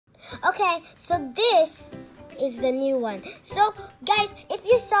Okay, so this is the new one. So guys, if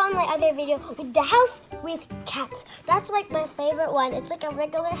you saw my other video with the house with cats, that's like my favorite one. It's like a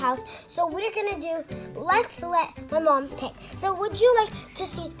regular house. So we're gonna do, let's let my mom pick. So would you like to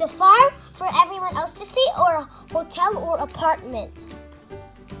see the farm for everyone else to see, or a hotel or apartment?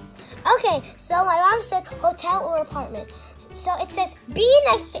 Okay, so my mom said hotel or apartment. So it says be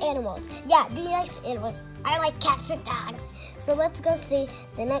nice to animals. Yeah, be nice to animals. I like cats and dogs. So let's go see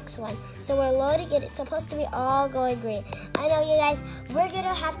the next one. So we're loading it. It's supposed to be all going green. I know, you guys, we're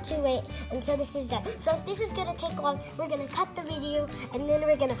gonna have to wait until this is done. So if this is gonna take long, we're gonna cut the video and then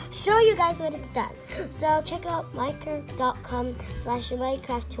we're gonna show you guys when it's done. So check out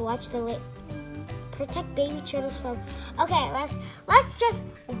Minecraft.com/Minecraft to watch the Protect Baby Turtles from. Okay, let's just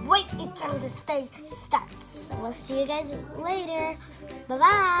wait until this thing starts. So we'll see you guys later.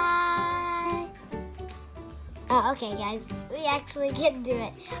 Bye-bye. Oh, okay, guys, we actually can do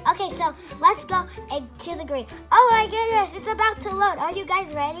it. Okay, so let's go into the green. Oh my goodness, it's about to load. Are you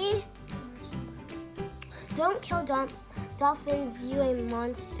guys ready? Don't kill dolphins, you a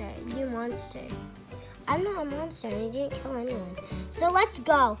monster. You monster. I'm not a monster, and I didn't kill anyone. So let's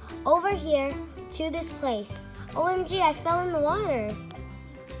go over here to this place. OMG, I fell in the water.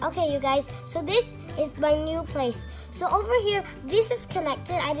 Okay, you guys, so this is my new place. So over here, this is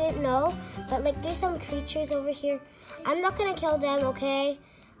connected. I didn't know, but like there's some creatures over here. I'm not gonna kill them, okay?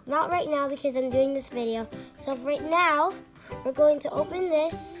 Not right now because I'm doing this video. So right now, we're going to open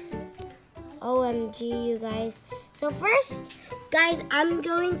this. OMG, you guys. So first, guys, we're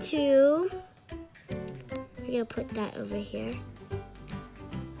gonna put that over here.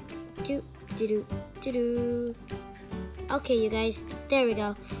 Okay, you guys, there we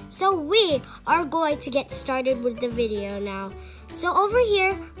go. So we are going to get started with the video now. So over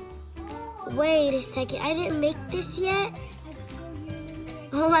here, wait a second, I didn't make this yet?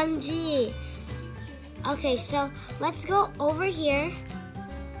 OMG. Okay, so let's go over here.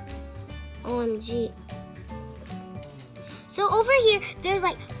 OMG. So over here, there's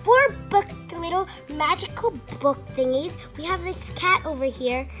like 4 little magical book thingies. We have this cat over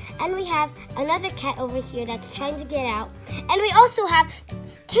here, and we have another cat over here that's trying to get out. And we also have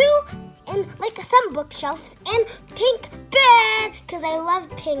 2 and like some bookshelves and pink bed, because I love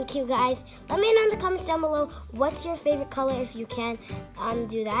pink, you guys. Let me know in the comments down below what's your favorite color if you can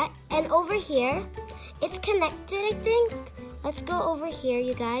do that. And over here, it's connected, I think. Let's go over here,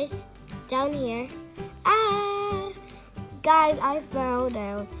 you guys. Down here. Guys, I fell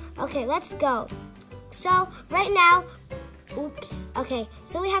down. Okay, let's go. So right now, oops. Okay,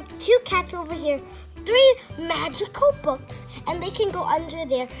 so we have 2 cats over here, 3 magical books, and they can go under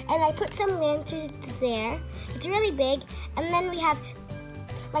there. And I put some lanterns there. It's really big. And then we have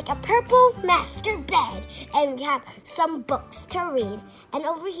like a purple master bed, and we have some books to read. And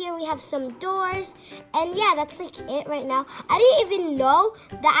over here we have some doors, and yeah, that's like it right now. I didn't even know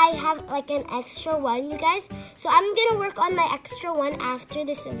that I have like an extra one, you guys. So I'm gonna work on my extra one after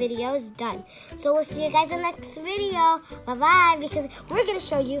this video is done. So we'll see you guys in the next video. Bye bye, because we're gonna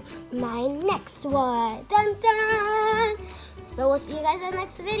show you my next one. Dun dun. So we'll see you guys in the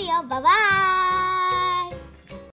next video. Bye bye.